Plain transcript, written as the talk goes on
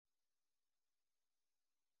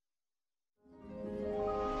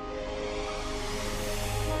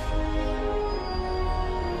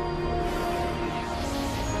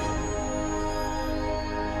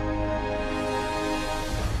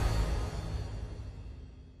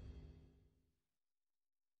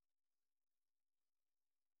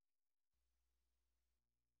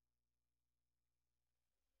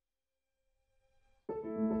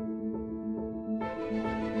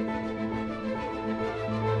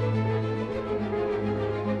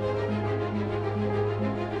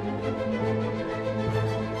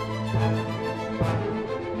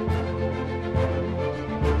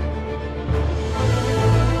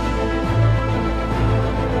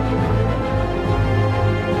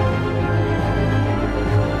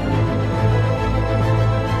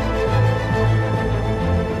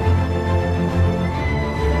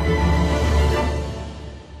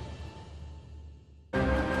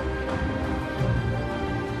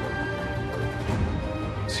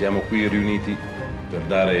Siamo qui riuniti per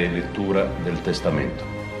dare lettura del testamento.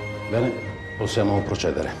 Bene, possiamo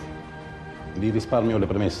procedere. Vi risparmio le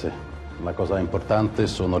premesse. La cosa importante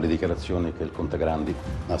sono le dichiarazioni che il conte Grandi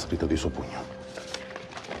ha scritto di suo pugno.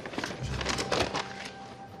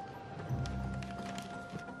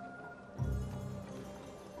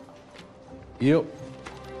 Io,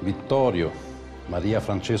 Vittorio Maria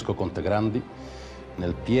Francesco Conte Grandi,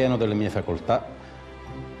 nel pieno delle mie facoltà,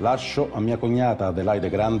 lascio a mia cognata Adelaide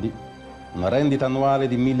Grandi una rendita annuale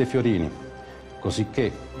di 1000 fiorini,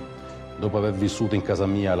 cosicché, dopo aver vissuto in casa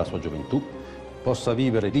mia la sua gioventù, possa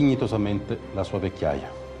vivere dignitosamente la sua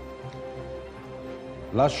vecchiaia.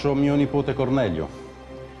 Lascio mio nipote Cornelio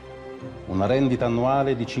una rendita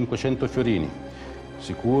annuale di 500 fiorini,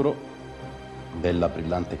 sicuro della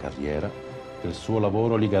brillante carriera che il suo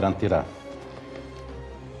lavoro gli garantirà.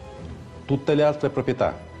 Tutte le altre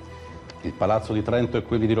proprietà, il Palazzo di Trento e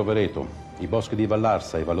quelli di Rovereto, i boschi di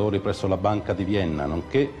Vallarsa, i valori presso la Banca di Vienna,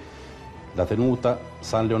 nonché la tenuta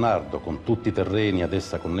San Leonardo con tutti i terreni ad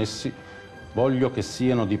essa connessi, voglio che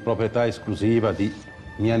siano di proprietà esclusiva di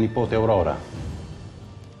mia nipote Aurora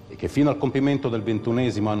e che fino al compimento del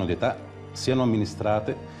 21° anno di età siano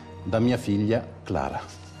amministrate da mia figlia Clara.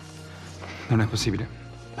 Non è possibile.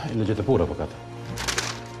 Leggete pure, avvocato.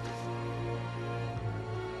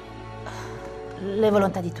 Le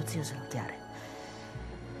volontà di tutti sono chiare.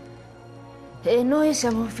 E noi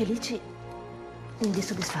siamo felici di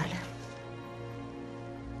soddisfarle.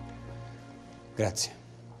 Grazie.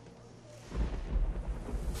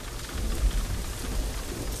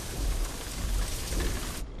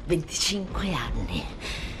 «25 anni.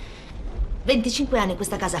 25 anni in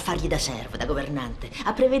questa casa a fargli da servo, da governante,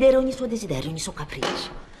 a prevedere ogni suo desiderio, ogni suo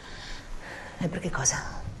capriccio. E per che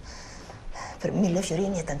cosa? Per 1000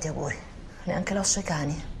 fiorini e tanti auguri. Neanche l'osso ai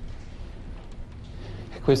cani.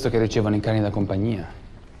 È questo che ricevono i cani da compagnia.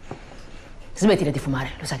 Smettila di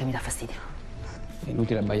fumare, lo sai che mi dà fastidio. È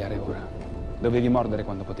inutile abbaiare ora. Dovevi mordere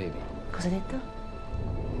quando potevi. Cosa hai detto?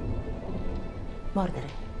 Mordere.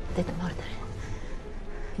 Ho detto mordere.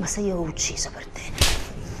 Ma se io ho ucciso per te...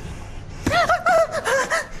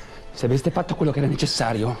 Se aveste fatto quello che era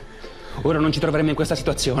necessario, ora non ci troveremmo in questa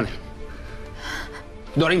situazione.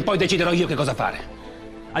 D'ora in poi deciderò io che cosa fare.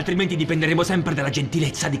 Altrimenti dipenderemo sempre dalla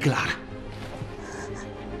gentilezza di Clara.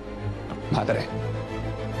 Madre.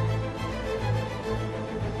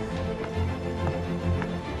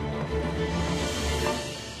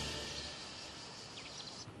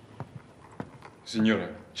 Signora,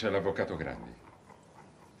 c'è l'avvocato Grandi.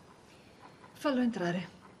 Fallo entrare.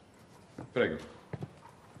 Prego.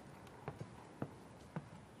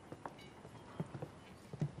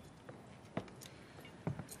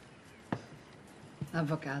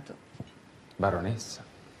 Avvocato. Baronessa.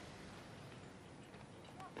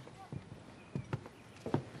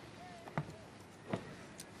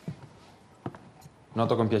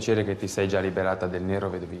 Noto con piacere che ti sei già liberata del nero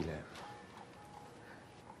vedovile.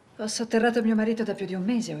 Ho sotterrato mio marito da più di un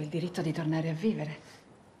mese, ho il diritto di tornare a vivere.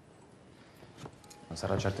 Non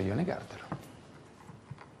sarò certo io a negartelo.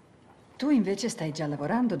 Tu invece stai già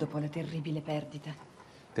lavorando dopo la terribile perdita.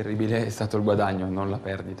 Terribile è stato il guadagno, non la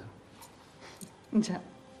perdita. Già.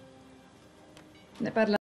 Ne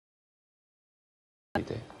parla Di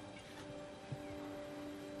te.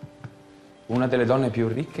 Una delle donne più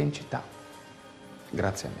ricche in città.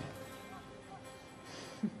 Grazie a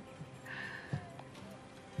me.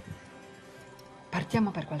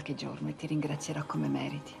 Partiamo per qualche giorno e ti ringrazierò come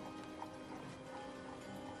meriti.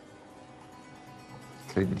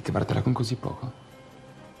 Credi di cavartela con così poco?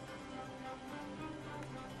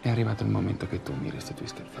 È arrivato il momento che tu mi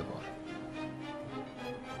restituisca il favore.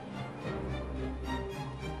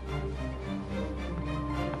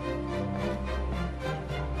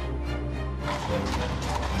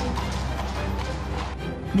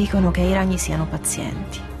 Dicono che i ragni siano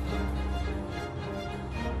pazienti.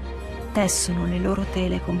 Tessono le loro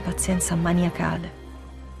tele con pazienza maniacale.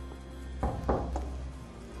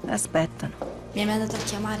 Aspettano. Mi hai mandato a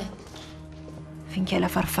chiamare? Finché la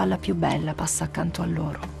farfalla più bella passa accanto a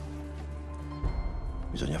loro.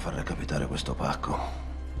 Bisogna far recapitare questo pacco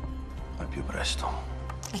al più presto.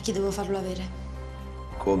 A chi devo farlo avere?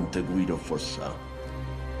 Conte Guido Fossà.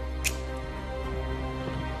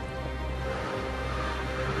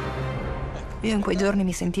 Io in quei giorni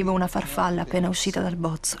mi sentivo una farfalla appena uscita dal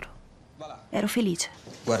bozzolo. Ero felice.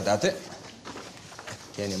 Guardate.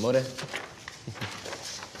 Tieni, amore.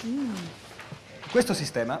 Questo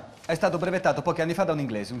sistema è stato brevettato pochi anni fa da un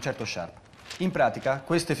inglese, un certo Sharp. In pratica,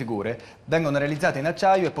 queste figure vengono realizzate in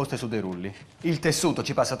acciaio e poste su dei rulli. Il tessuto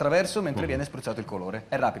ci passa attraverso mentre viene spruzzato il colore.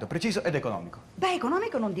 È rapido, preciso ed economico. Beh,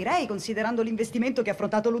 economico non direi, considerando l'investimento che ha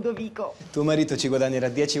affrontato Ludovico. Tuo marito ci guadagnerà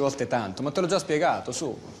 10 volte tanto, ma te l'ho già spiegato,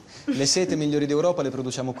 su. Le sete migliori d'Europa le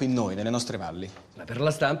produciamo qui noi, nelle nostre valli. Ma per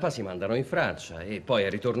la stampa si mandano in Francia e poi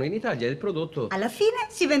al ritorno in Italia il prodotto... Alla fine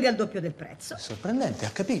si vende al doppio del prezzo. Sorprendente,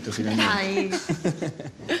 ha capito finalmente.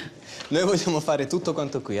 Dai! Noi vogliamo fare tutto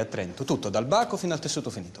quanto qui, a Trento. Tutto, dal baco fino al tessuto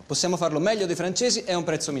finito. Possiamo farlo meglio dei francesi e a un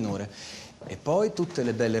prezzo minore. E poi tutte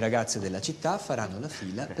le belle ragazze della città faranno la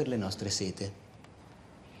fila per le nostre sete.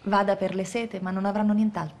 Vada per le sete, ma non avranno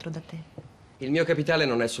nient'altro da te. Il mio capitale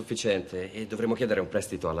non è sufficiente e dovremo chiedere un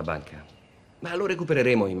prestito alla banca. Ma lo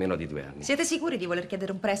recupereremo in meno di 2 anni. Siete sicuri di voler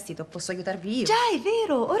chiedere un prestito? Posso aiutarvi io? Già, è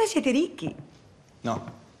vero, ora siete ricchi.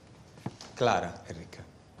 No, Clara è ricca.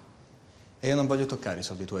 E io non voglio toccare i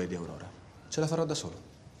soldi tuoi di Aurora. Ce la farò da solo.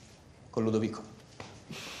 Con Ludovico.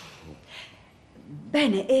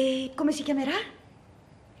 Bene, e come si chiamerà?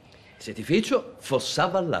 Setificio Fossà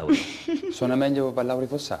Vallauri. Suona meglio Vallauri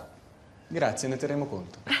Fossà. Grazie, ne terremo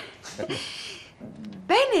conto.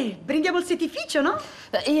 Bene, prendiamo il setificio, no?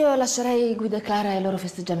 Io lascerei Guida e Clara ai loro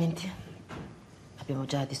festeggiamenti. Abbiamo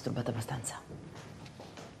già disturbato abbastanza.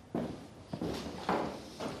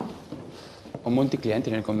 Ho molti clienti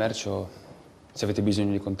nel commercio. Se avete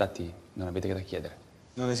bisogno di contatti, non avete che da chiedere.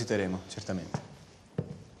 Non esiteremo, certamente.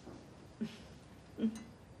 Non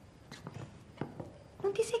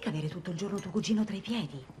ti secca avere tutto il giorno tuo cugino tra i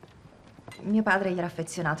piedi? Mio padre gli era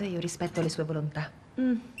affezionato e io rispetto le sue volontà.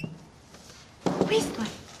 Questo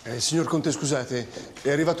è... Signor Conte, scusate,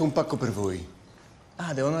 è arrivato un pacco per voi.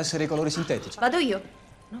 Ah, devono essere i colori sintetici. Vado io.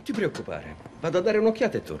 Non ti preoccupare, vado a dare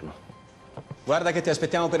un'occhiata e torno. Guarda che ti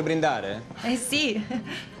aspettiamo per brindare. Sì.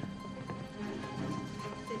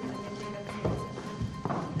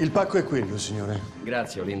 Il pacco è quello, signore.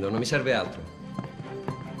 Grazie, Olindo, non mi serve altro.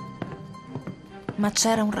 Ma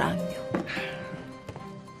c'era un ragno.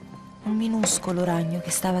 Un minuscolo ragno che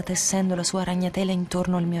stava tessendo la sua ragnatela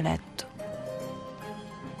intorno al mio letto.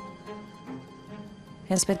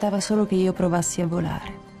 E aspettava solo che io provassi a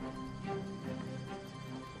volare.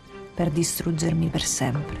 Per distruggermi per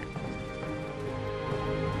sempre.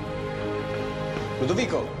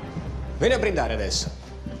 Ludovico, vieni a brindare adesso.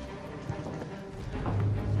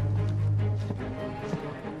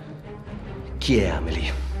 Chi è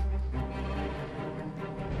Amelie?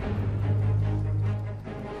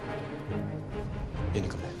 Vieni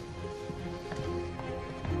con me.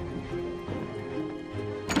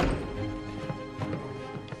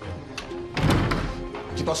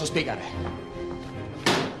 Ti posso spiegare.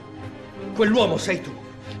 Quell'uomo sei tu.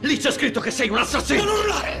 Lì c'è scritto che sei un assassino. Non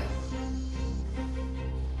urlare!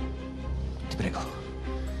 Ti prego.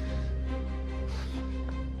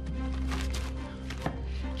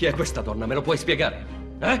 Chi è questa donna? Me lo puoi spiegare?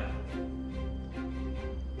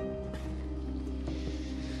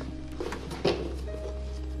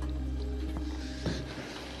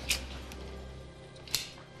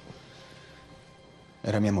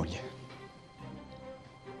 Era mia moglie.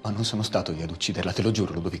 Ma non sono stato io ad ucciderla, te lo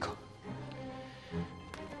giuro, Ludovico.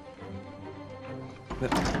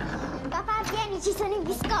 Papà, vieni, ci sono i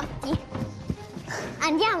biscotti.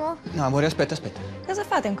 Andiamo? No, amore, aspetta, aspetta. Cosa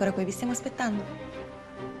fate ancora qui? Vi stiamo aspettando.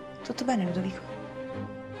 Tutto bene, Ludovico?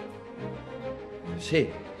 Sì.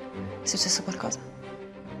 È successo qualcosa?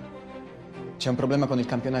 C'è un problema con il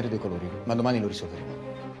campionario dei colori, ma domani lo risolveremo.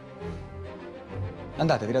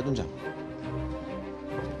 Andate, vi raggiungiamo.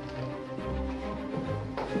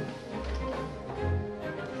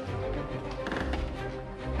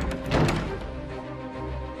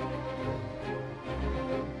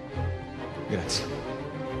 Grazie.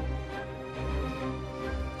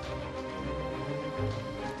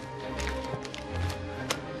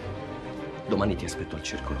 Domani ti aspetto al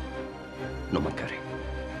circolo. Non mancare.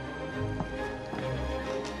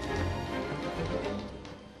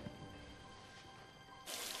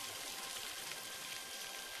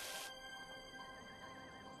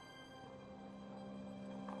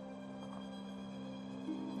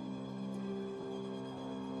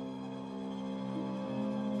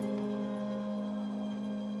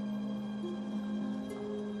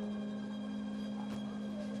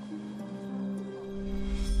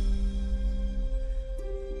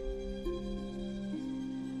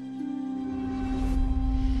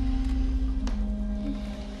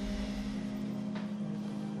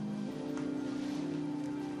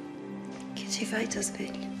 Ci fai già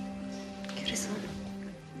sveglio? Che ore sono?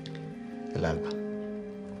 È l'alba.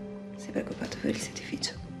 Sei preoccupato per il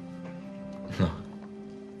setificio? No.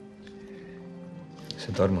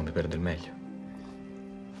 Se dormo mi perdo il meglio.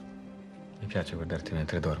 piace guardarti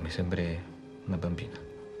mentre dormi, sembri una bambina.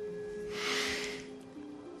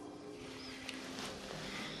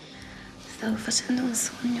 Stavo facendo un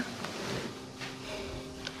sogno.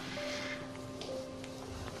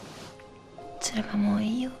 C'eravamo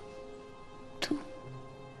io, tu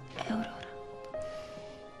e Aurora.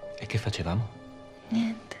 E che facevamo?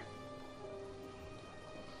 Niente.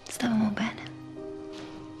 Stavamo bene.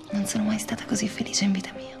 Non sono mai stata così felice in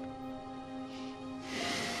vita mia.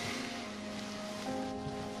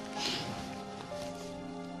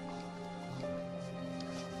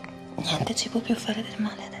 Niente ci può più fare del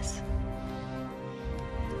male adesso.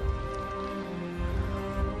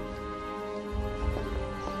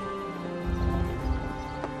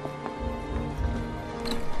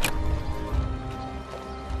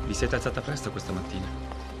 Vi siete alzata presto questa mattina?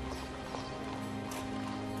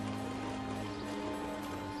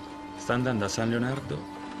 Sta andando a San Leonardo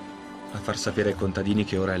a far sapere ai contadini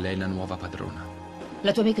che ora è lei la nuova padrona.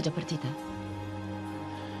 La tua amica è già partita?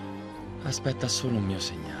 Aspetta solo un mio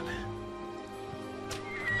segnale.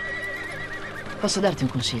 Posso darti un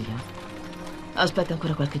consiglio? Aspetta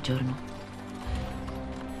ancora qualche giorno.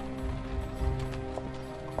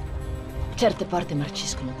 Certe porte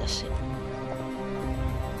marciscono da sé.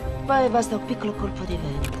 Poi basta un piccolo colpo di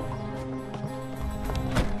vento.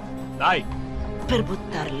 Dai! Per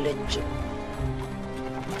buttarle giù.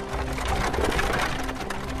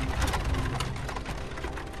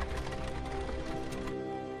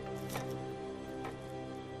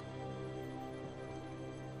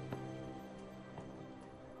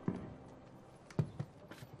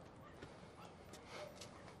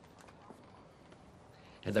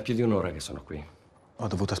 È da più di un'ora che sono qui. Ho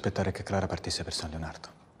dovuto aspettare che Clara partisse per San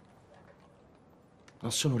Leonardo.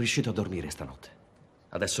 Non sono riuscito a dormire stanotte.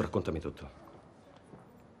 Adesso raccontami tutto.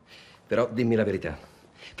 Però dimmi la verità,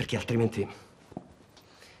 perché altrimenti...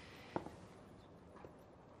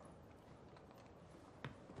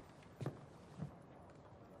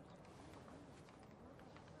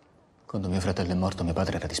 Quando mio fratello è morto, mio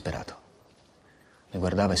padre era disperato. Mi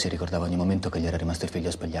guardava e si ricordava ogni momento che gli era rimasto il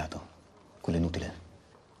figlio spogliato. Quello inutile.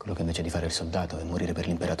 Quello che invece di fare il soldato e morire per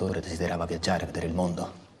l'imperatore desiderava viaggiare, vedere il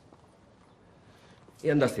mondo. E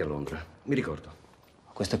andasti a Londra, mi ricordo.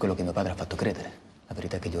 Questo è quello che mio padre ha fatto credere. La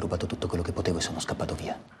verità è che gli ho rubato tutto quello che potevo e sono scappato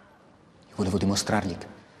via. Io volevo dimostrargli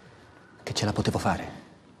che ce la potevo fare.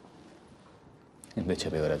 Invece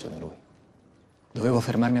aveva ragione lui. Dovevo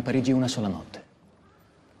fermarmi a Parigi una sola notte.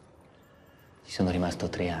 Ci sono rimasto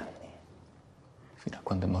 3 anni. Fino a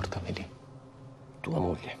quando è morta Amélie. Tua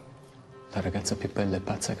moglie. La ragazza più bella e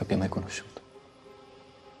pazza che abbia mai conosciuto.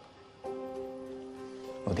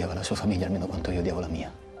 Odiava la sua famiglia almeno quanto io odiavo la mia.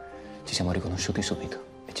 Ci siamo riconosciuti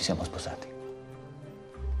subito e ci siamo sposati.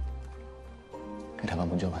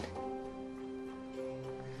 Eravamo giovani.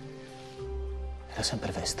 Era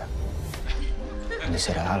sempre festa. Ogni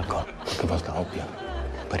sera alcol, qualche volta oppio.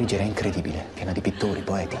 Parigi era incredibile, piena di pittori,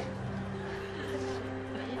 poeti.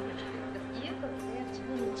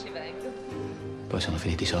 Poi sono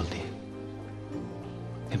finiti i soldi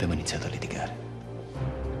e abbiamo iniziato a litigare.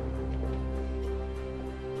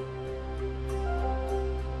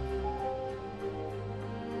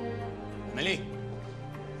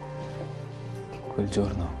 Quel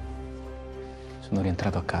giorno sono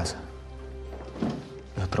rientrato a casa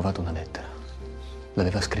e ho trovato una lettera.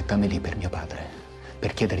 L'aveva scritta Amélie per mio padre,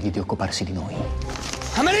 per chiedergli di occuparsi di noi.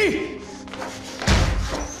 Amélie!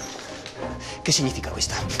 Che significa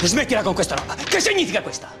questa? Smettila con questa roba! Che significa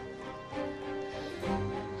questa?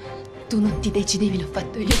 Tu non ti decidevi, l'ho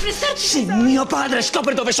fatto io. Se mio padre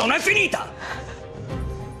scopre dove sono, è finita!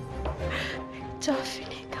 Già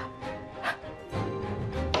finita.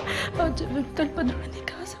 Oggi è venuto il padrone di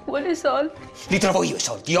casa, vuole i soldi. Li trovo io i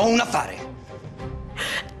soldi, ho un affare.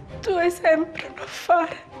 Tu hai sempre un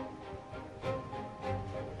affare.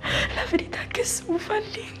 La verità è che sono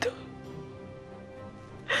fallito.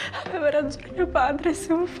 Aveva ragione mio padre,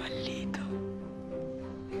 sono fallito.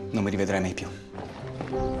 Non mi rivedrai mai più.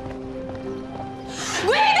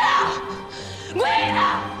 Guida!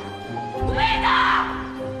 Guida! Guida!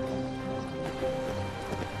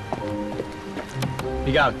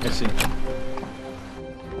 Miguel, merci.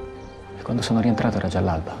 E quando sono rientrato era già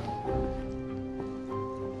l'alba.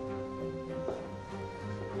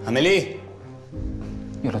 Amélie!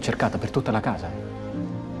 Io l'ho cercata per tutta la casa.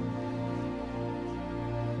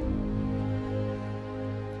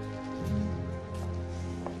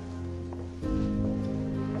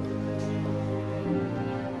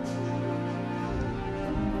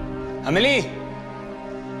 Amélie!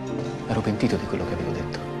 Ero pentito di quello che avevo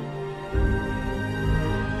detto.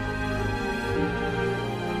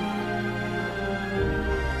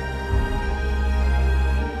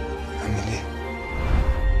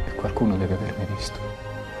 Qualcuno deve avermi visto.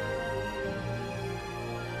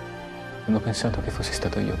 Non ho pensato che fossi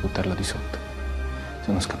stato io a buttarlo di sotto.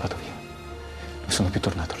 Sono scappato via. Non sono più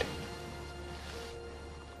tornato lì.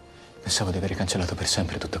 Pensavo di aver cancellato per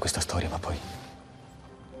sempre tutta questa storia, ma poi...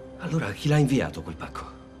 Allora, chi l'ha inviato quel pacco?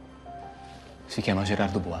 Si chiama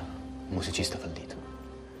Gerardo Bois, un musicista fallito.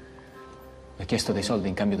 Mi ha chiesto dei soldi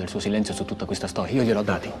in cambio del suo silenzio su tutta questa storia. Io gliel'ho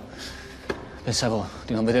dati. Pensavo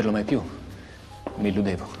di non vederlo mai più. Mi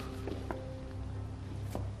illudevo.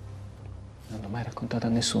 Non l'ho mai raccontata a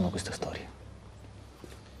nessuno questa storia.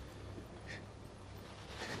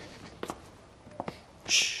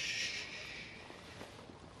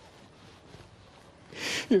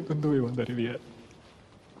 Io non dovevo andare via.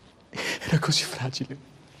 Era così fragile.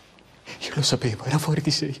 Io lo sapevo, era fuori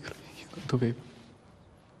di sé. Io non dovevo.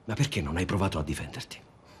 Ma perché non hai provato a difenderti?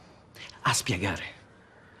 A spiegare?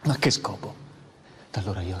 Ma che scopo? Da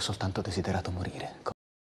allora io ho soltanto desiderato morire.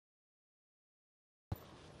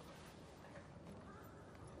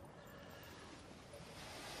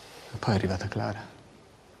 E poi è arrivata Clara,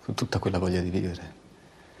 con tutta quella voglia di vivere,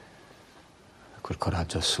 quel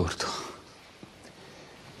coraggio assurdo.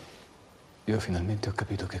 Io finalmente ho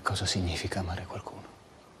capito che cosa significa amare qualcuno.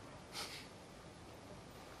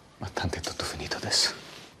 Ma tanto è tutto finito adesso.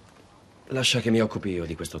 Lascia che mi occupi io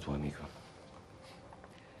di questo tuo amico.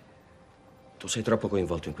 Tu sei troppo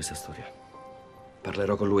coinvolto in questa storia.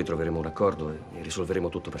 Parlerò con lui, troveremo un accordo e risolveremo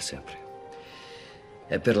tutto per sempre.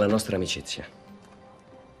 È per la nostra amicizia.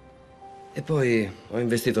 E poi ho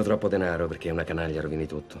investito troppo denaro perché una canaglia rovini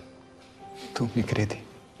tutto. Tu mi credi?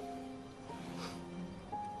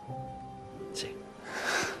 Sì.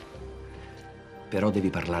 Però devi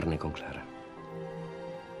parlarne con Clara.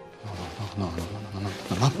 No,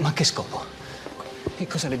 ma che scopo? Che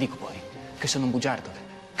cosa le dico poi? Che sono un bugiardo?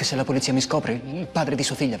 Che se la polizia mi scopre, il padre di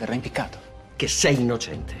sua figlia verrà impiccato? Che sei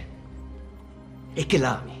innocente. E che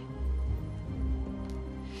la ami.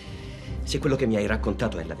 Se quello che mi hai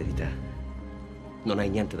raccontato è la verità, non hai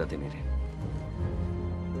niente da temere.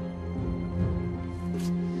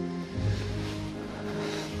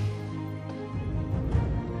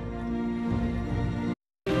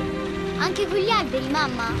 Anche quegli alberi,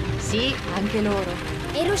 mamma? Sì, anche loro.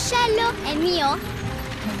 E il ruscello è mio?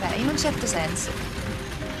 Beh, in un certo senso.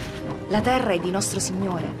 La terra è di nostro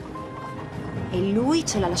Signore. E Lui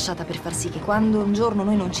ce l'ha lasciata per far sì che quando un giorno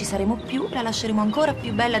noi non ci saremo più, la lasceremo ancora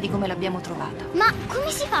più bella di come l'abbiamo trovata. Ma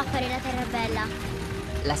come si fa a fare la terra bella?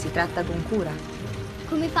 La si tratta con cura.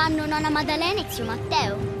 Come fanno nonna Maddalena e zio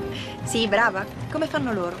Matteo? Sì, brava, come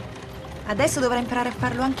fanno loro. Adesso dovrai imparare a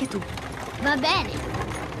farlo anche tu. Va bene.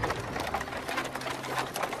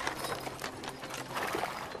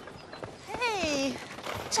 Ehi!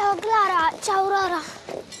 Ciao Clara, ciao Aurora.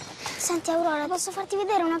 Senti Aurora, posso farti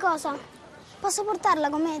vedere una cosa? Posso portarla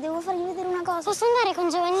con me? Devo fargli vedere una cosa. Posso andare con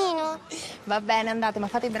Giovannino? Va bene, andate, ma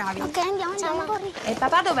fate i bravi. Ok, andiamo, corri. E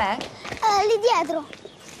papà dov'è? Lì dietro.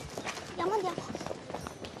 Andiamo.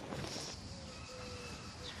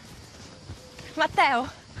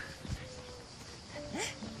 Matteo!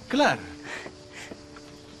 Clara!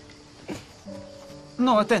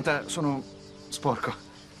 No, attenta, sono sporco.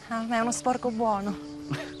 Ah, ma è uno sporco buono.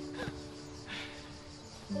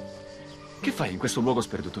 Che fai in questo luogo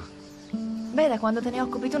sperduto? Beh, da quando te ne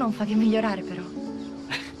occupi tu non fa che migliorare, però.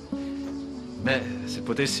 Beh, se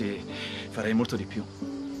potessi farei molto di più.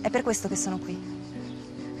 È per questo che sono qui.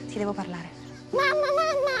 Ti devo parlare. Mamma!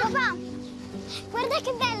 Papà! Guarda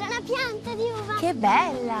che bella, una pianta di uva. Che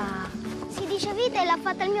bella! Si dice Vide e l'ha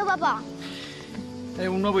fatta il mio papà. È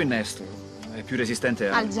un nuovo innesto. È più resistente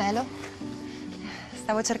Al gelo?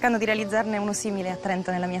 Stavo cercando di realizzarne uno simile a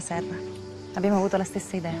Trento, nella mia serra. Abbiamo avuto la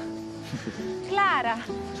stessa idea. Clara!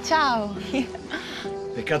 Ciao!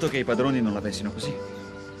 Peccato che i padroni non la pensino così.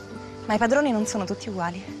 Ma i padroni non sono tutti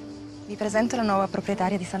uguali. Vi presento la nuova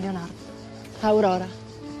proprietaria di San Leonardo, Aurora.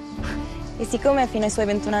 E siccome fino ai suoi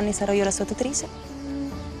 21 anni sarò io la sua tutrice,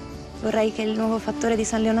 vorrei che il nuovo fattore di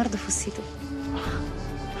San Leonardo fossi tu.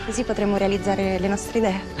 Così potremo realizzare le nostre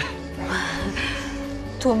idee.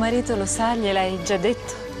 Tuo marito lo sa, gliel'hai già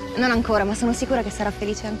detto? Non ancora, ma sono sicura che sarà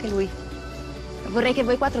felice anche lui. Vorrei che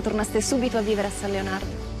voi quattro tornaste subito a vivere a San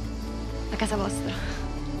Leonardo, a casa vostra.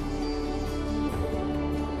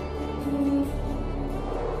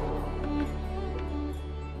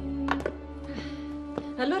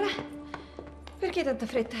 Allora, perché tanta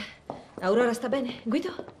fretta? Aurora sta bene?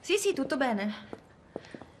 Guido? Sì, tutto bene.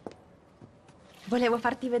 Volevo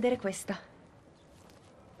farti vedere questa.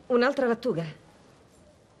 Un'altra lattuga?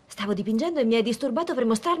 Stavo dipingendo e mi hai disturbato per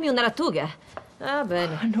mostrarmi una lattuga. Ah,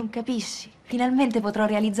 bene. Oh, non capisci. Finalmente potrò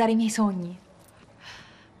realizzare i miei sogni.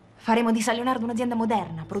 Faremo di San Leonardo un'azienda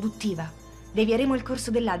moderna, produttiva. Devieremo il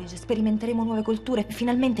corso dell'Adige, sperimenteremo nuove colture e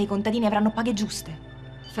finalmente i contadini avranno paghe giuste.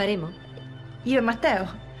 Faremo? Io e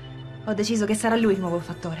Matteo. Ho deciso che sarà lui il nuovo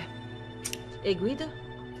fattore. E Guido?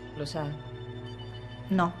 Lo sai?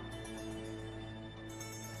 No.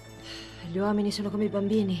 Gli uomini sono come i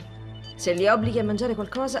bambini. Se li obblighi a mangiare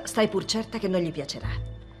qualcosa, stai pur certa che non gli piacerà.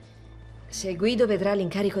 Se Guido vedrà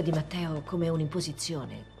l'incarico di Matteo come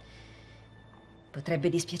un'imposizione, potrebbe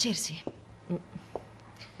dispiacersi.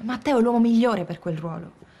 Matteo è l'uomo migliore per quel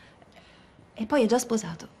ruolo. E poi è già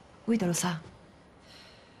sposato. Guido lo sa.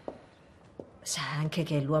 Sa anche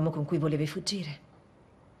che è l'uomo con cui volevi fuggire.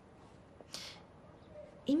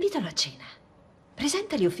 Invitalo a cena.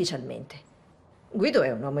 Presentali ufficialmente. Guido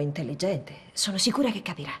è un uomo intelligente. Sono sicura che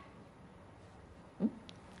capirà.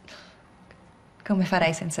 Come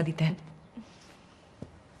farei senza di te?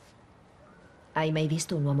 Hai mai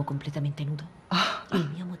visto un uomo completamente nudo? Il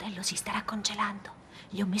mio modello si starà congelando.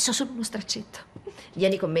 Gli ho messo solo uno straccetto.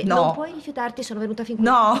 Vieni con me. No. Non puoi rifiutarti, sono venuta fin qui.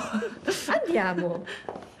 No. Andiamo.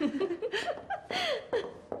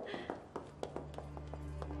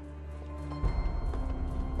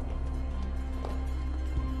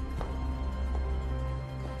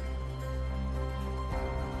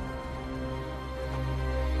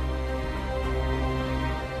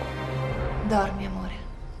 Dormi, amore.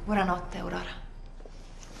 Buonanotte, Aurora.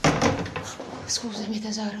 Scusami,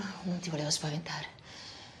 tesoro, non ti volevo spaventare.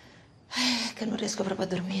 Che non riesco proprio a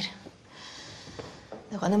dormire.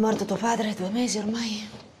 Da quando è morto tuo padre, 2 mesi ormai,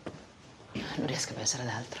 non riesco a pensare ad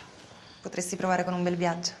altro. Potresti provare con un bel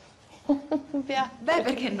viaggio. Beh,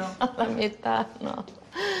 perché no? Alla mia età, no.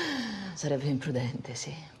 Sarebbe imprudente,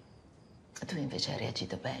 sì. Tu invece hai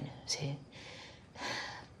reagito bene, sì.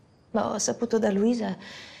 Ma ho saputo da Luisa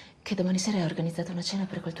che domani sera hai organizzato una cena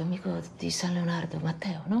per quel tuo amico di San Leonardo,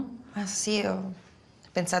 Matteo, no? Ah sì, ho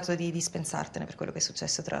pensato di dispensartene per quello che è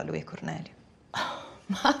successo tra lui e Cornelio.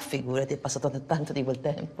 Ma figurati, è passato tanto di quel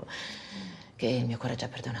tempo che il mio cuore ha già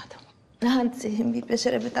perdonato. Anzi, mi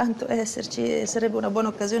piacerebbe tanto esserci e sarebbe una buona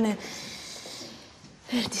occasione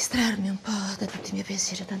per distrarmi un po' da tutti i miei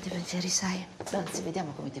pensieri, tanti pensieri, sai. Anzi,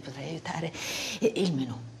 vediamo come ti potrei aiutare. E il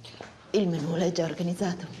menù. Il menù l'hai già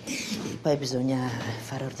organizzato. E poi bisogna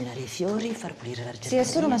far ordinare i fiori, far pulire la Sì, è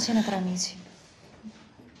solo una cena tra amici.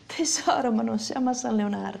 Tesoro, ma non siamo a San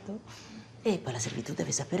Leonardo. E poi la servitù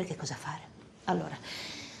deve sapere che cosa fare. Allora,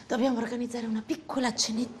 dobbiamo organizzare una piccola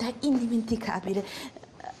cenetta indimenticabile.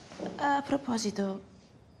 A proposito,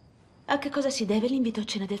 a che cosa si deve l'invito a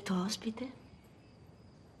cena del tuo ospite?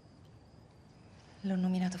 L'ho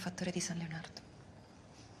nominato fattore di San Leonardo.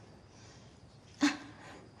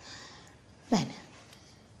 Bene,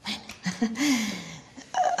 bene.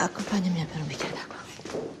 Accompagnami a bere un bicchiere d'acqua.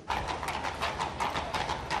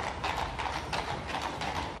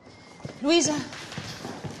 Luisa!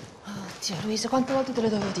 Oddio, Luisa, quante volte te lo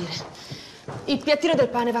dovevo dire? Il piattino del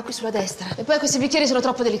pane va qui sulla destra. E poi questi bicchieri sono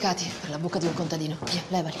troppo delicati per la bocca di un contadino. Via,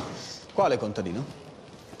 levali. Quale contadino?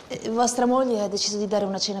 Vostra moglie ha deciso di dare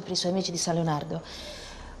una cena per i suoi amici di San Leonardo.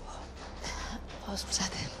 Oh,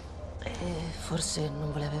 scusate. Forse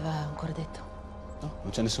non ve l'aveva ancora detto. No,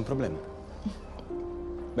 non c'è nessun problema.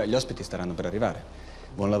 Beh, gli ospiti staranno per arrivare.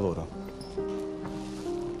 Buon lavoro.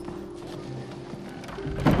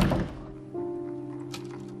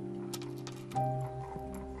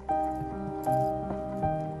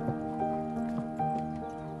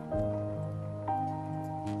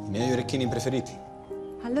 I miei orecchini preferiti.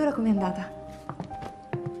 Allora com'è andata?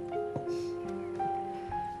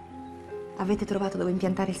 Avete trovato dove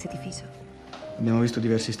impiantare il setificio? Abbiamo visto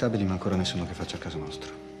diversi stabili, ma ancora nessuno che faccia il caso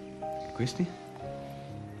nostro. E questi?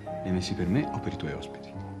 Li hai messi per me o per i tuoi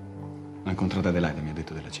ospiti? L'ha incontrata Adelaide, mi ha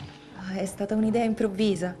detto della cena. È stata un'idea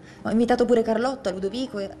improvvisa. Ho invitato pure Carlotta,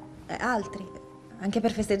 Ludovico e altri. Anche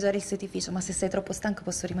per festeggiare il setificio, ma se sei troppo stanco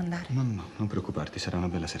posso rimandare. No, no, no, non preoccuparti, sarà una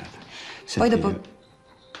bella serata. Poi Senti, dopo...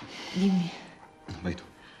 Dimmi. Vai tu.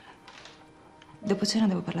 Dopo cena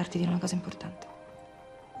devo parlarti di una cosa importante.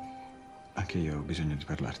 Anche io ho bisogno di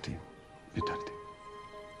parlarti più tardi.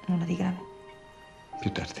 Nulla di grave. Più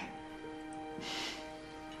tardi.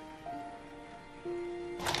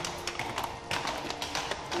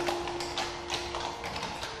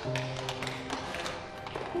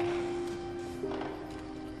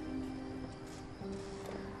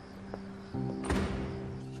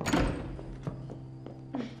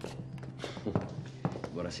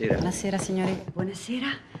 Buonasera. Buonasera, signore.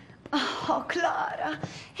 Buonasera. Oh, Clara,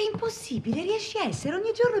 è impossibile, riesci a essere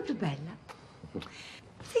ogni giorno più bella.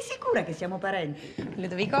 Sei sicura che siamo parenti?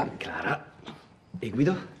 Ludovico? Clara. E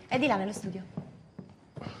Guido? È di là nello studio.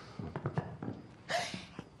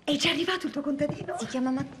 È già arrivato il tuo contadino? Si chiama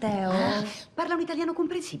Matteo. Parla un italiano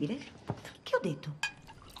comprensibile? Che ho detto?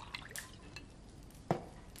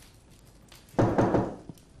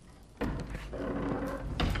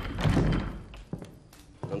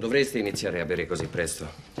 Non dovresti iniziare a bere così presto.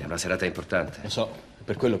 È una serata importante. Lo so, è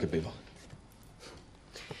per quello che bevo.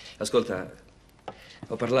 Ascolta,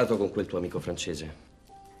 ho parlato con quel tuo amico francese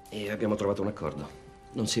e abbiamo trovato un accordo.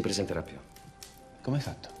 Non si presenterà più. Come hai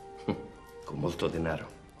fatto? Con molto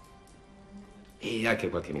denaro. E anche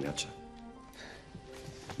qualche minaccia.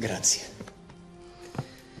 Grazie.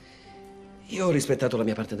 Io ho rispettato la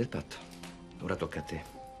mia parte del patto. Ora tocca a te.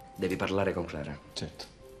 Devi parlare con Clara. Certo.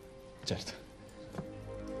 Certo.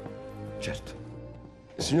 Certo.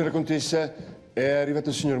 Signora Contessa, è arrivato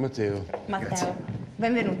il signor Matteo. Matteo, Grazie.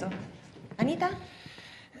 benvenuto. Anita?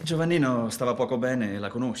 Giovannino stava poco bene, la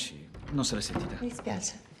conosci? Non se l'è sentita. Mi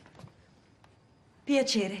dispiace.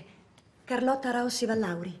 Piacere. Carlotta Raossi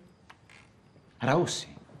Vallauri. Raossi?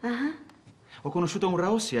 Ah. Ho conosciuto un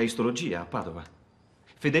Raossi a istologia a Padova.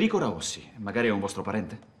 Federico Raossi, magari è un vostro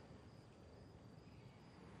parente?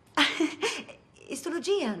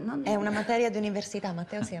 Istologia, non... È una materia di università.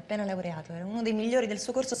 Matteo si è appena laureato. Era uno dei migliori del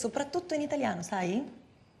suo corso, soprattutto in italiano, sai?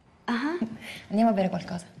 Ah. Andiamo a bere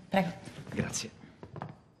qualcosa. Prego. Grazie.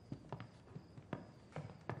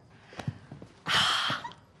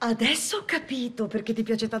 Adesso ho capito perché ti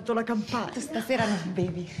piace tanto la campagna. Tu stasera non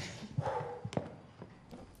bevi.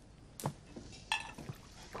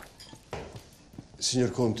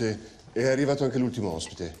 Signor Conte, è arrivato anche l'ultimo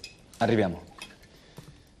ospite. Arriviamo.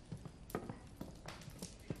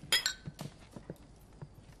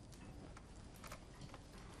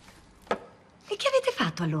 E che avete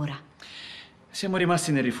fatto allora? Siamo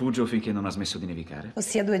rimasti nel rifugio finché non ha smesso di nevicare.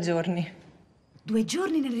 Ossia 2 giorni. 2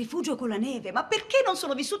 giorni nel rifugio con la neve. Ma perché non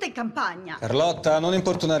sono vissuta in campagna? Carlotta, non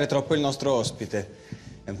importunare troppo il nostro ospite.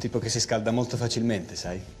 È un tipo che si scalda molto facilmente,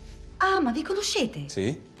 sai? Ah, ma vi conoscete?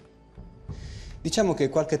 Sì. Diciamo che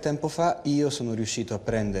qualche tempo fa io sono riuscito a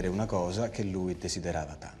prendere una cosa che lui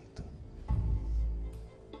desiderava tanto.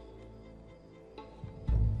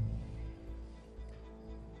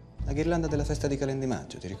 La ghirlanda della festa di Calen di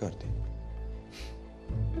Maggio, ti ricordi?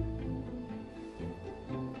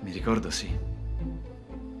 Mi ricordo, sì.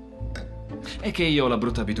 È che io ho la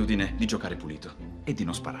brutta abitudine di giocare pulito e di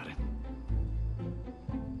non sparare.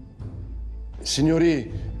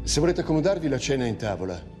 Signori, se volete accomodarvi, la cena è in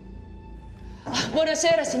tavola.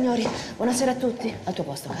 Buonasera signori, buonasera a tutti. Al tuo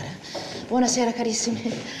posto, cara. Buonasera carissimi.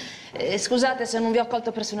 Scusate se non vi ho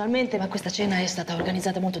accolto personalmente, ma questa cena è stata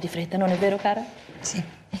organizzata molto di fretta, non è vero, cara? Sì.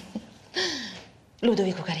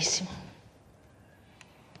 Ludovico, carissimo.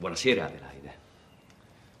 Buonasera, Adelaide.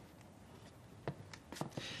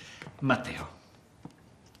 Matteo.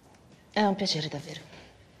 È un piacere davvero.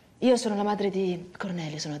 Io sono la madre di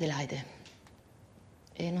Cornelio, sono Adelaide.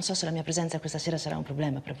 E non so se la mia presenza questa sera sarà un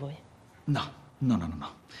problema per voi. No.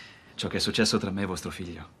 Ciò che è successo tra me e vostro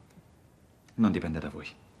figlio non dipende da voi.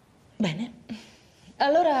 Bene.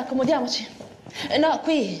 Allora accomodiamoci. No,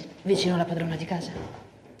 qui, vicino alla padrona di casa.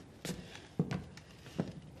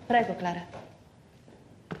 Prego, Clara.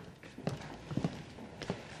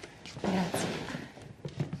 Grazie.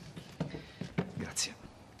 Grazie.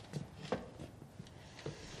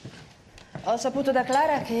 Ho saputo da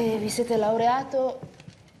Clara che vi siete laureato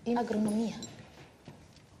in agronomia.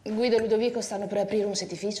 Guido e Ludovico stanno per aprire un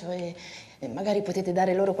settificio e magari potete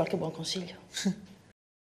dare loro qualche buon consiglio.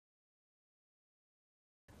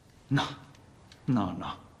 No,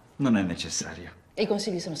 non è necessario. I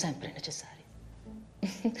consigli sono sempre necessari.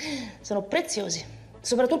 Sono preziosi,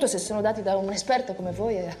 soprattutto se sono dati da un esperto come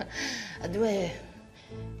voi a 2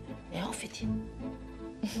 neofiti.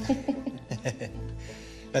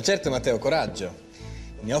 Ma certo, Matteo, coraggio.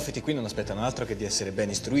 I neofiti qui non aspettano altro che di essere ben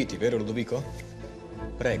istruiti, vero Ludovico?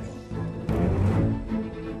 Prego.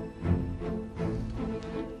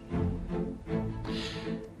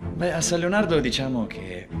 Beh, a San Leonardo diciamo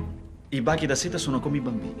che i bachi da seta sono come i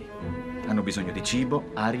bambini. Hanno bisogno di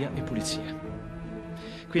cibo, aria e pulizia.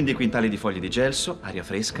 Quindi quintali di foglie di gelso, aria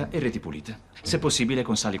fresca e reti pulite. Se possibile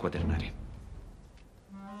con sali quaternari.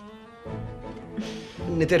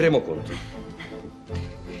 Ne terremo conto.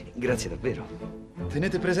 Grazie davvero.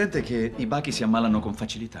 Tenete presente che i bachi si ammalano con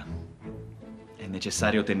facilità. È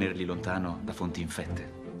necessario tenerli lontano da fonti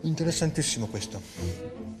infette. Interessantissimo questo.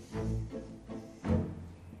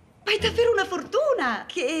 Ma è davvero una fortuna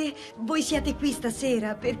che voi siate qui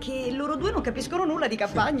stasera, perché loro due non capiscono nulla di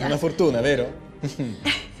campagna. Una fortuna, vero?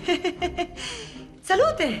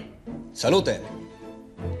 Salute! Salute!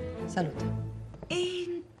 Salute.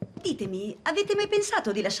 E ditemi, avete mai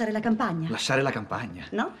pensato di lasciare la campagna? Lasciare la campagna?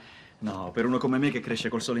 No? No, per uno come me che cresce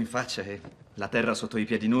col sole in faccia e la terra sotto i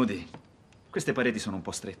piedi nudi, queste pareti sono un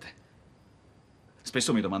po' strette.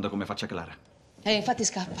 Spesso mi domando come faccia Clara. E infatti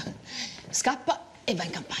scappa. Scappa e va in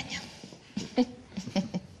campagna.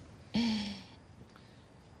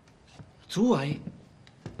 Tu hai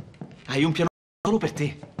un piano solo per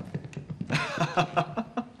te.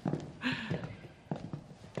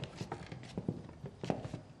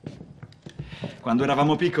 Quando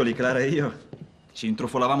eravamo piccoli, Clara e io ci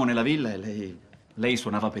intrufolavamo nella villa e lei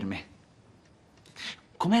suonava per me.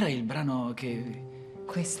 Com'era il brano che...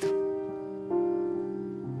 Questo.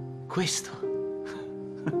 Questo?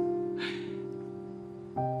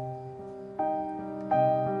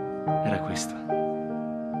 Era questo.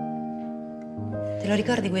 Te lo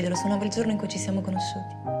ricordi, Guido? Lo suonavo il giorno in cui ci siamo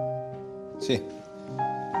conosciuti. Sì,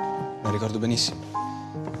 lo ricordo benissimo.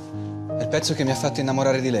 È il pezzo che mi ha fatto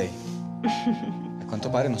innamorare di lei. A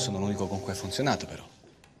quanto pare non sono l'unico con cui ha funzionato, però.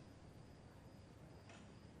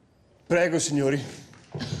 Prego, signori.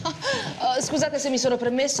 Oh, scusate se mi sono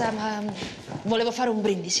permessa, ma volevo fare un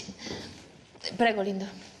brindisi. Prego, Lindo.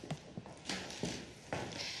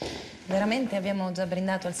 Veramente abbiamo già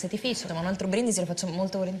brindato al setificio, ma un altro brindisi lo facciamo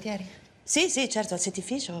molto volentieri. Sì, sì, certo, al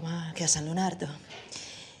setificio, ma anche a San Leonardo.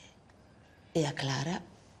 E a Clara,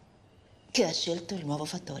 che ha scelto il nuovo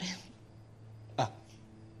fattore.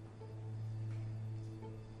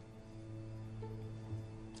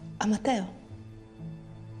 A Matteo.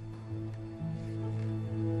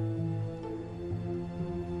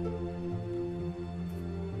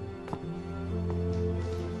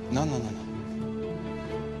 No, no, no, no.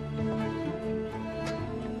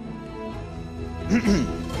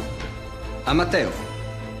 A Matteo.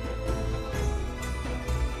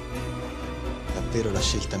 Davvero la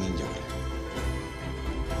scelta migliore.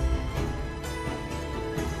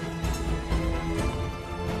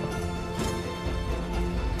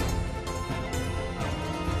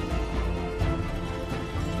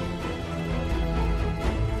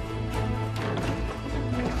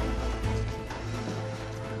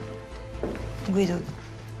 Guido,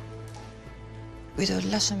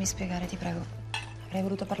 lasciami spiegare, ti prego. Avrei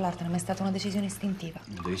voluto parlartene, ma è stata una decisione istintiva.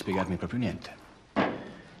 Non devi spiegarmi proprio niente.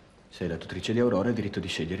 Sei la tutrice di Aurora e hai diritto di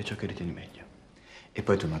scegliere ciò che ritieni meglio. E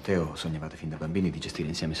poi tu e Matteo sognavate fin da bambini di gestire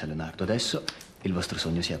insieme San Leonardo. Adesso il vostro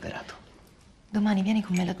sogno si è avverato. Domani vieni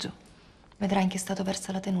con me laggiù. Vedrai in che stato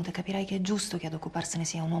versa la tenuta e capirai che è giusto che ad occuparsene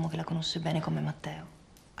sia un uomo che la conosce bene come Matteo.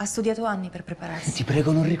 Ha studiato anni per prepararsi. Ti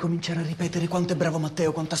prego, non ricominciare a ripetere quanto è bravo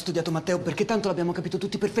Matteo, quanto ha studiato Matteo, perché tanto l'abbiamo capito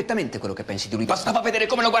tutti perfettamente quello che pensi di lui. Bastava vedere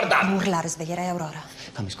come lo guardava! Non urlare, sveglierai Aurora.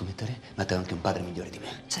 Fammi scommettere, Matteo è anche un padre migliore di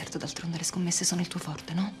me. Certo, d'altronde le scommesse sono il tuo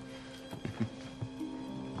forte, no?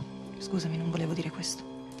 Scusami, non volevo dire questo.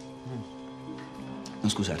 Non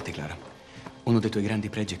scusarti, Clara. Uno dei tuoi grandi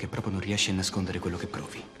pregi è che proprio non riesci a nascondere quello che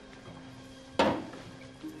provi.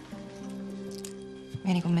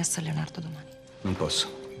 Vieni con me a San Leonardo domani. Non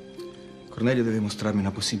posso. Cornelio deve mostrarmi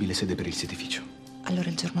una possibile sede per il setificio. Allora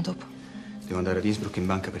il giorno dopo? Devo andare ad Innsbruck in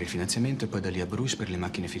banca per il finanziamento e poi da lì a Bruges per le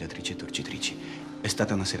macchine filatrici e torcitrici. È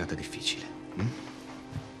stata una serata difficile.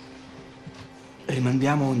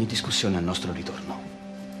 Rimandiamo ogni discussione al nostro ritorno.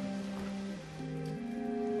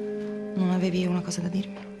 Non avevi una cosa da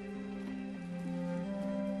dirmi?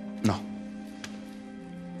 No.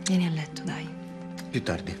 Vieni a letto, dai. Più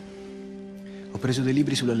tardi. Ho preso dei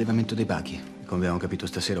libri sull'allevamento dei baghi. Come abbiamo capito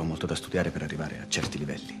stasera ho molto da studiare per arrivare a certi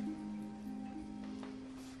livelli.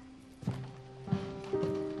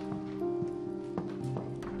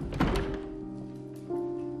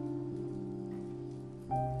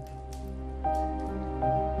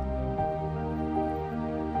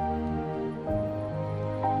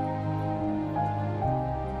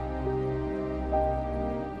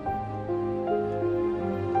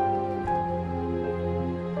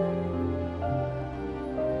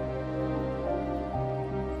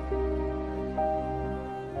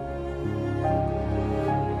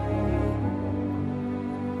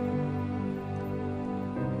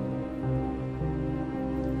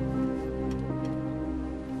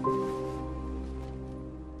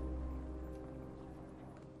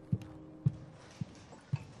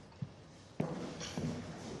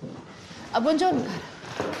 Buongiorno, cara.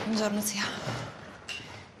 Buongiorno, zia.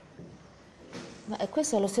 Ma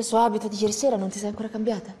questo è lo stesso abito di ieri sera, non ti sei ancora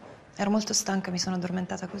cambiata? Ero molto stanca, mi sono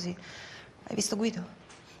addormentata così. Hai visto Guido?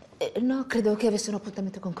 No, credo che avesse un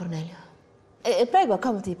appuntamento con Cornelio. Prego,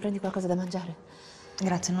 accomodi, prendi qualcosa da mangiare.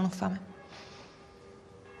 Grazie, non ho fame.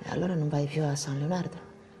 E allora non vai più a San Leonardo?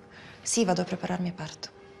 Sì, vado a prepararmi a parto.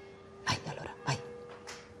 Vai, allora, vai.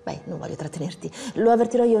 Vai, non voglio trattenerti. Lo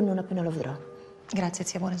avvertirò io non appena lo vedrò. Grazie,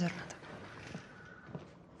 zia, buona giornata.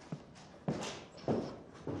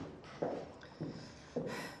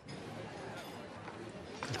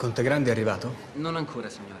 conte Grande è arrivato? Non ancora,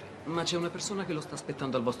 signore, ma c'è una persona che lo sta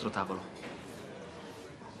aspettando al vostro tavolo.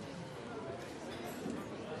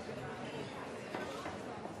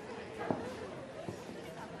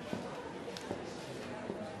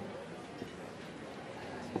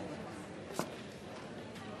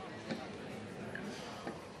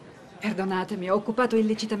 Perdonatemi, ho occupato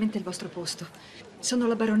illecitamente il vostro posto. Sono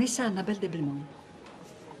la baronessa Annabelle de Belmont.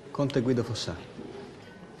 Conte Guido Fossà.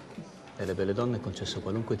 E alle belle donne è concesso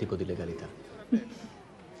qualunque tipo di legalità.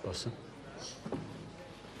 Posso?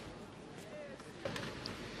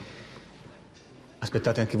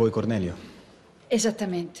 Aspettate anche voi Cornelio?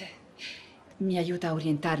 Esattamente. Mi aiuta a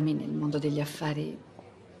orientarmi nel mondo degli affari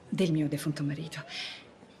del mio defunto marito.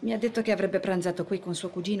 Mi ha detto che avrebbe pranzato qui con suo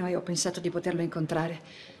cugino e ho pensato di poterlo incontrare.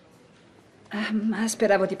 Ma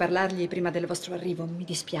speravo di parlargli prima del vostro arrivo. Mi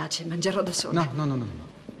dispiace, mangerò da sola. No.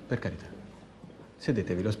 Per carità.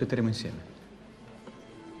 Sedetevi, lo aspetteremo insieme.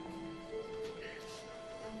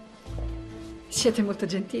 Siete molto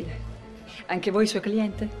gentile. Anche voi suo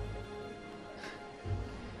cliente?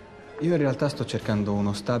 Io in realtà sto cercando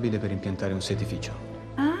uno stabile per impiantare un setificio.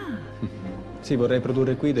 Ah, Sì, vorrei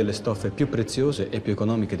produrre qui delle stoffe più preziose e più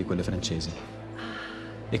economiche di quelle francesi.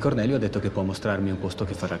 E Cornelio ha detto che può mostrarmi un posto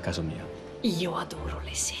che farà al caso mio. io adoro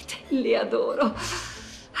le sete. Le adoro.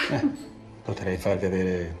 Potrei farvi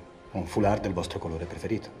avere un foulard del vostro colore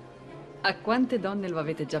preferito. A quante donne lo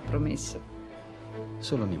avete già promesso?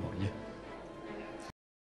 Solo mia moglie.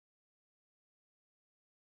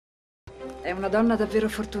 È una donna davvero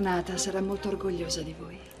fortunata, sarà molto orgogliosa di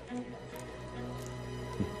voi.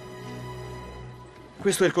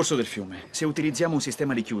 Questo è il corso del fiume. Se utilizziamo un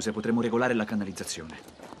sistema di chiuse potremo regolare la canalizzazione.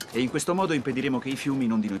 E in questo modo impediremo che i fiumi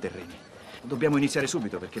inondino i terreni. Dobbiamo iniziare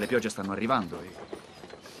subito perché le piogge stanno arrivando e...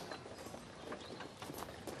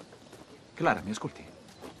 Clara, mi ascolti?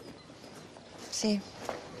 Sì.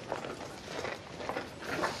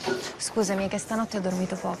 Scusami, che stanotte ho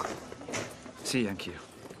dormito poco. Sì, anch'io.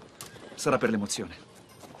 Sarà per l'emozione.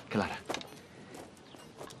 Clara.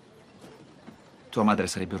 Tua madre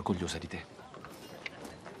sarebbe orgogliosa di te.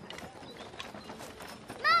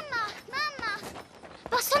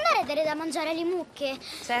 Posso andare a dare da mangiare alle mucche?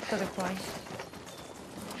 Certo che puoi.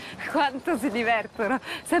 Quanto si divertono,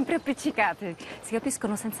 sempre appiccicate. Si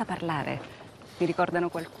capiscono senza parlare. Mi ricordano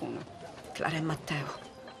qualcuno. Clara e Matteo.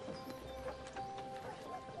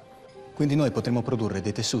 Quindi noi potremo produrre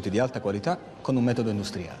dei tessuti di alta qualità con un metodo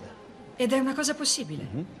industriale. Ed è una cosa possibile?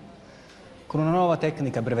 Con una nuova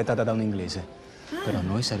tecnica brevettata da un inglese. Però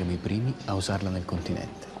noi saremo i primi a usarla nel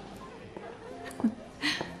continente.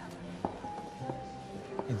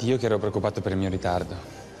 Ed io che ero preoccupato per il mio ritardo.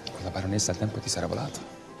 Con la baronessa al tempo ti sarà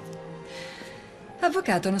volato.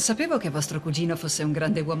 Avvocato, non sapevo che vostro cugino fosse un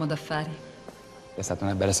grande uomo d'affari. È stata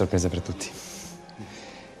una bella sorpresa per tutti.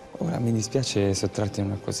 Ora mi dispiace sottrarti a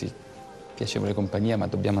una così piacevole compagnia, ma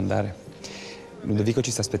dobbiamo andare. Ludovico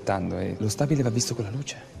ci sta aspettando e lo stabile va visto con la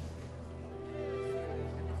luce.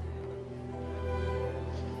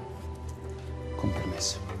 Con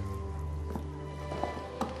permesso.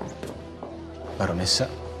 Baronessa,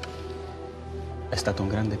 è stato un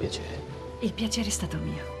grande piacere. Il piacere è stato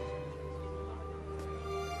mio.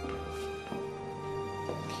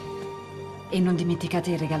 E non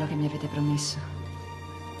dimenticate il regalo che mi avete promesso.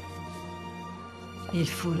 Il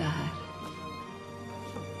foulard.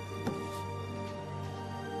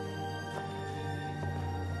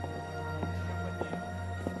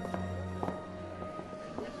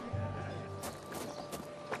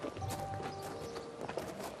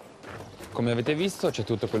 Come avete visto c'è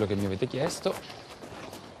tutto quello che mi avete chiesto.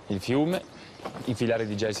 Il fiume, i filari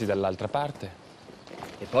di gelsi dall'altra parte.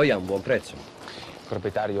 E poi ha un buon prezzo. Il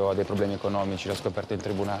proprietario ha dei problemi economici, l'ho scoperto in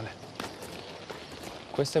tribunale.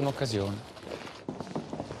 Questa è un'occasione.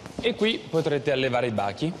 E qui potrete allevare i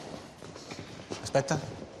bachi. Aspetta,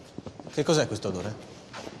 che cos'è questo odore?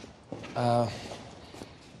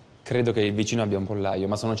 Credo che il vicino abbia un pollaio,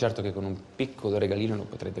 ma sono certo che con un piccolo regalino lo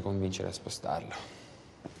potrete convincere a spostarlo.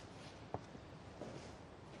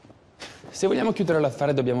 Se vogliamo chiudere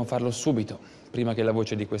l'affare dobbiamo farlo subito, prima che la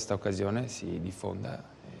voce di questa occasione si diffonda.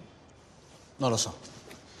 Non lo so.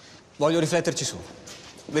 Voglio rifletterci su.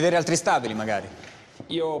 Vedere altri stabili, magari.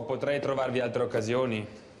 Io potrei trovarvi altre occasioni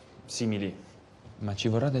simili, ma ci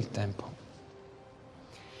vorrà del tempo.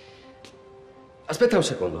 Aspetta un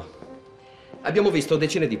secondo. Abbiamo visto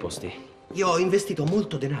decine di posti. Io ho investito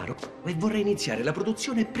molto denaro e vorrei iniziare la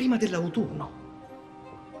produzione prima dell'autunno.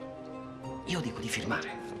 Io dico di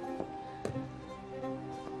firmare.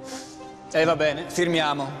 Va bene,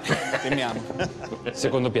 firmiamo. Firmiamo.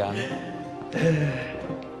 Secondo piano.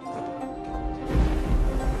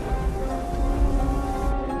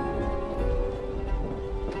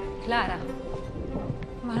 Clara,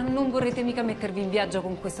 ma non vorrete mica mettervi in viaggio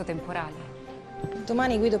con questo temporale?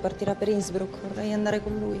 Domani Guido partirà per Innsbruck, vorrei andare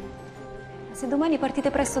con lui. Se domani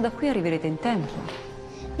partite presto da qui arriverete in tempo.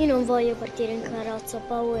 Io non voglio partire in carrozza, ho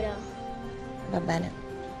paura. Va bene.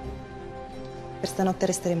 Per stanotte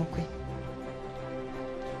resteremo qui.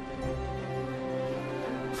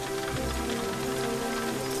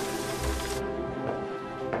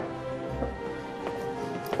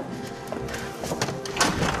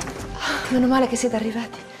 Meno male che siete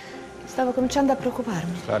arrivati. Stavo cominciando a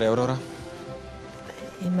preoccuparmi. Clara e Aurora?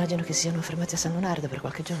 Immagino che siano fermati a San Leonardo per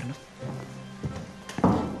qualche giorno.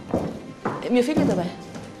 E mio figlio dov'è?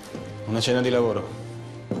 Una cena di lavoro.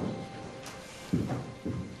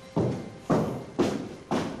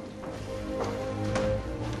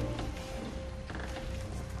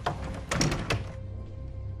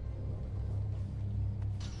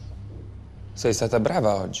 Sei stata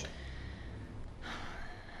brava oggi.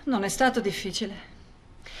 Non è stato difficile.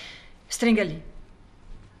 Stringa lì.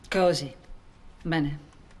 Così. Bene.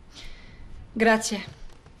 Grazie.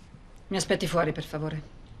 Mi aspetti fuori, per favore.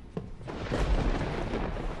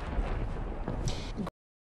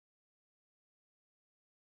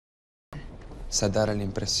 Sa dare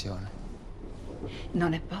l'impressione.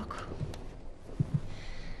 Non è poco.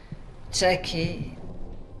 C'è chi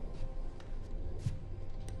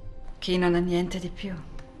non ha niente di più.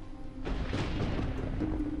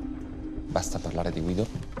 Basta parlare di Guido?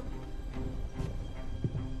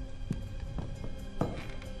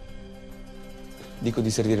 Dico di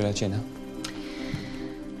servire la cena?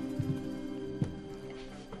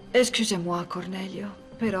 Excusez-moi, Cornelio,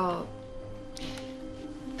 però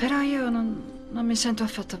io non mi sento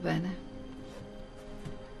affatto bene.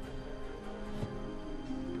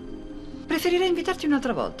 Preferirei invitarti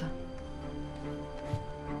un'altra volta.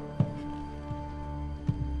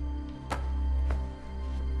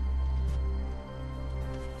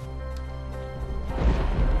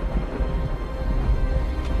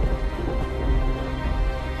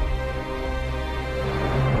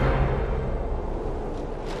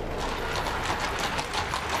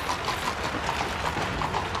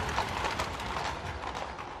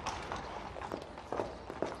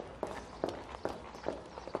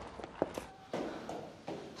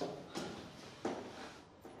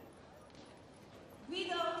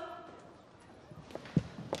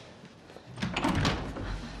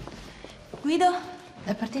 Guido?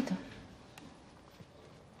 È partito?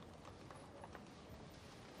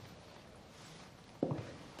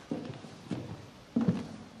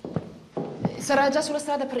 Sarà già sulla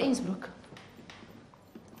strada per Innsbruck.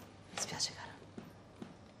 Mi spiace, cara.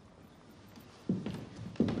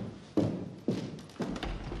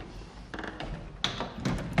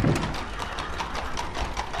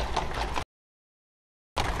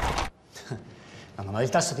 No, ma il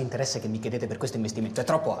tasso di interesse che mi chiedete per questo investimento è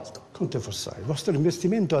troppo alto. Conte Fossai, il vostro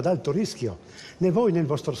investimento è ad alto rischio. Né voi né il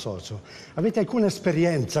vostro socio avete alcuna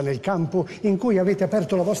esperienza nel campo in cui avete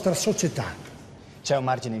aperto la vostra società. C'è un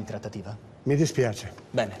margine di trattativa? Mi dispiace.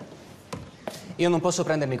 Bene. Io non posso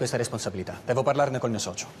prendermi questa responsabilità. Devo parlarne col mio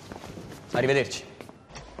socio. Arrivederci.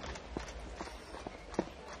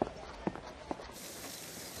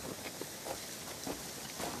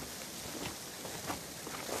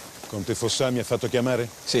 Conte Fossà mi ha fatto chiamare?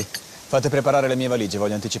 Sì. Fate preparare le mie valigie,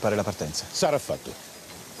 voglio anticipare la partenza. Sarà fatto.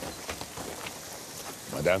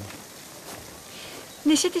 Madame?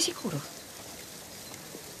 Ne siete sicuro?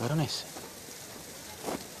 Baronessa.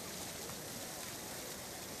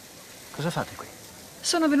 Cosa fate qui?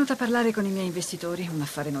 Sono venuta a parlare con i miei investitori, un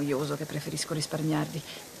affare noioso che preferisco risparmiarvi.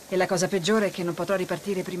 E la cosa peggiore è che non potrò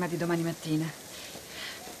ripartire prima di domani mattina.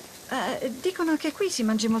 Dicono che qui si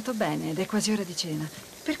mangi molto bene ed è quasi ora di cena.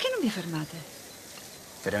 Perché non vi fermate?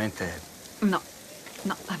 Veramente? No,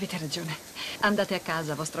 avete ragione. Andate a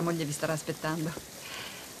casa, vostra moglie vi starà aspettando.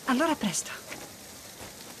 Allora, a presto.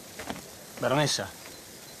 Baronessa.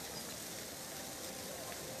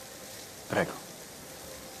 Prego.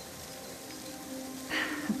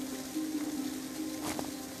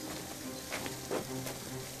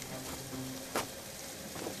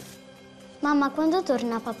 Mamma, quando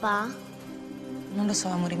torna papà? Non lo so,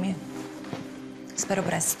 amore mio. Spero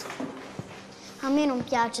presto. A me non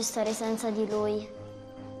piace stare senza di lui.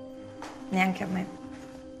 Neanche a me.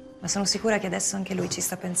 Ma sono sicura che adesso anche lui ci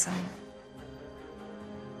sta pensando.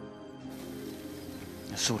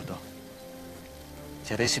 Assurdo.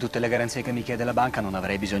 Se avessi tutte le garanzie che mi chiede la banca non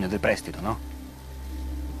avrei bisogno del prestito, no?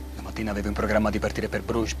 Domattina avevo in programma di partire per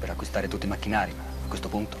Bruges per acquistare tutti i macchinari, ma a questo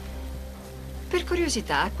punto... Per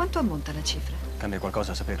curiosità, a quanto ammonta la cifra? Cambia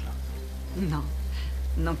qualcosa a saperlo? No.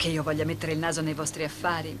 Non che io voglia mettere il naso nei vostri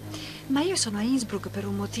affari, ma io sono a Innsbruck per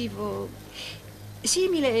un motivo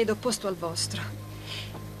simile ed opposto al vostro.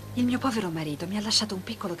 Il mio povero marito mi ha lasciato un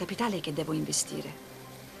piccolo capitale che devo investire.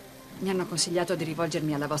 Mi hanno consigliato di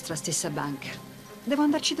rivolgermi alla vostra stessa banca. Devo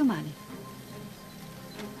andarci domani.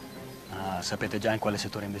 Ah, sapete già in quale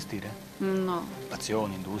settore investire? No.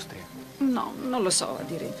 Azioni, industrie? No, non lo so, a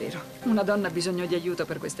dire il vero. Una donna ha bisogno di aiuto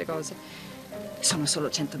per queste cose. Sono solo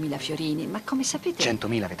 100.000 fiorini, ma come sapete...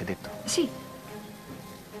 100.000 avete detto? Sì.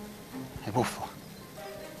 È buffo.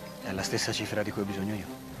 È la stessa cifra di cui ho bisogno io.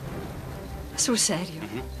 Sul serio?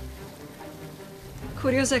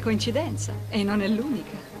 Curiosa coincidenza, e non è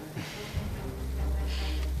l'unica.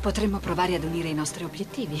 Potremmo provare ad unire i nostri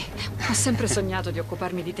obiettivi. Ho sempre sognato di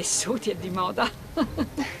occuparmi di tessuti e di moda.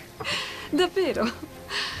 Davvero.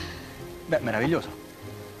 Beh, meraviglioso.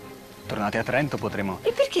 Tornate a Trento, potremo...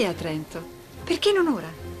 E perché a Trento? Perché non ora?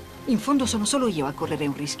 In fondo sono solo io a correre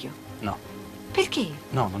un rischio. No. Perché?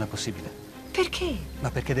 No, non è possibile. Perché? Ma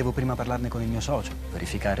perché devo prima parlarne con il mio socio,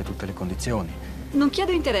 verificare tutte le condizioni. Non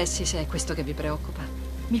chiedo interessi se è questo che vi preoccupa.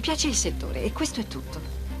 Mi piace il settore e questo è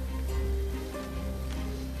tutto.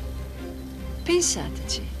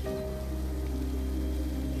 Pensateci.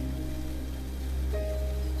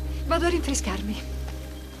 Vado a rinfrescarmi.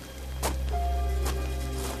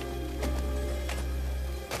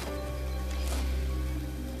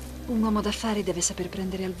 Un uomo d'affari deve saper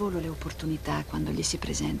prendere al volo le opportunità quando gli si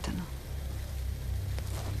presentano.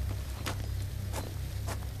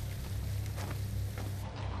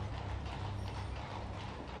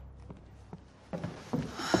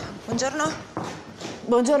 Buongiorno.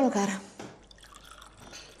 Buongiorno, cara.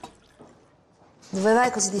 Dove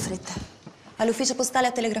vai così di fretta? All'ufficio postale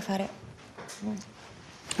a telegrafare.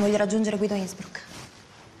 Voglio raggiungere Guido a Innsbruck.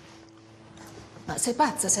 Ma sei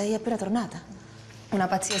pazza? Sei appena tornata? Una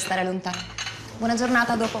pazzia stare lontano. Buona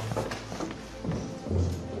giornata, a dopo.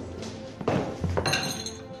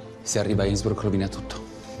 Se arriva a Innsbruck rovina tutto.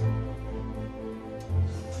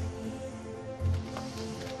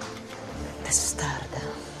 Testarda.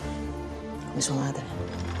 Come sua madre.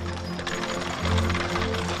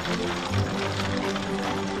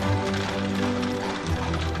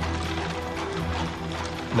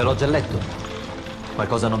 Ve l'ho già letto.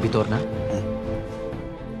 Qualcosa non vi torna?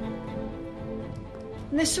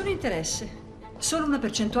 Nessun interesse. Solo una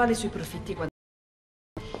percentuale sui profitti quando...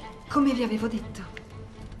 Come vi avevo detto.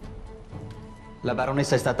 La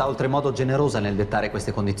baronessa è stata oltremodo generosa nel dettare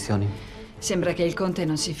queste condizioni. Sembra che il conte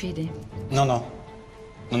non si fidi. No, no.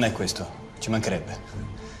 Non è questo. Ci mancherebbe.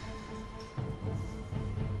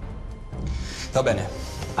 Va bene.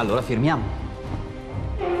 Allora firmiamo.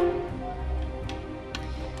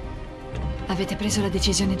 Avete preso la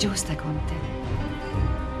decisione giusta, conte.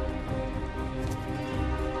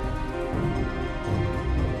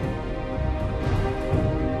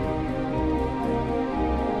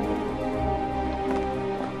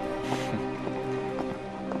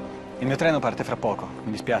 Il mio treno parte fra poco.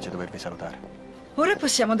 Mi dispiace dovervi salutare. Ora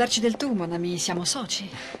possiamo darci del tu, mon ami. Siamo soci.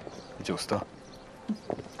 Giusto?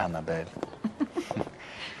 Annabelle.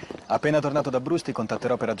 Appena tornato da Bruce ti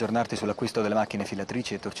contatterò per aggiornarti sull'acquisto delle macchine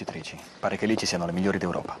filatrici e torcitrici. Pare che lì ci siano le migliori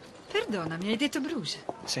d'Europa. Perdona, mi hai detto Bruce?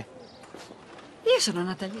 Sì. Io sono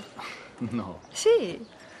nata lì. No. Sì.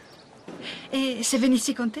 E se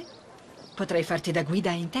venissi con te? Potrei farti da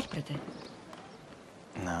guida e interprete.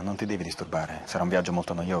 No, non ti devi disturbare. Sarà un viaggio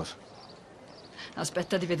molto noioso.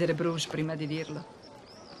 Aspetta di vedere Bruce prima di dirlo.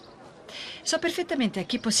 So perfettamente a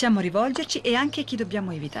chi possiamo rivolgerci e anche a chi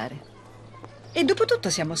dobbiamo evitare. E dopo tutto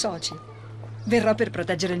siamo soci. Verrò per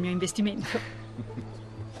proteggere il mio investimento.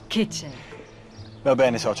 Che c'è? Va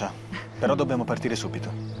bene, socia. Però dobbiamo partire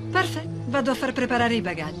subito. Perfetto. Vado a far preparare i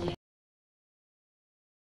bagagli.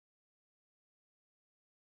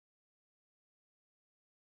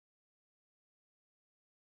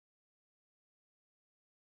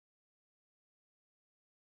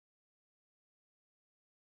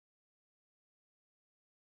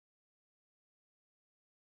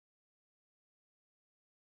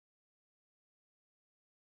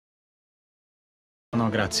 No,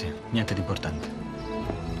 grazie. Niente di importante.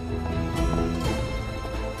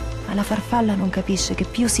 Ma la farfalla non capisce che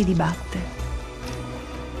più si dibatte,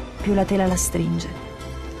 più la tela la stringe,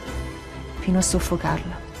 fino a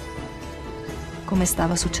soffocarla, come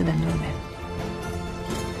stava succedendo a me.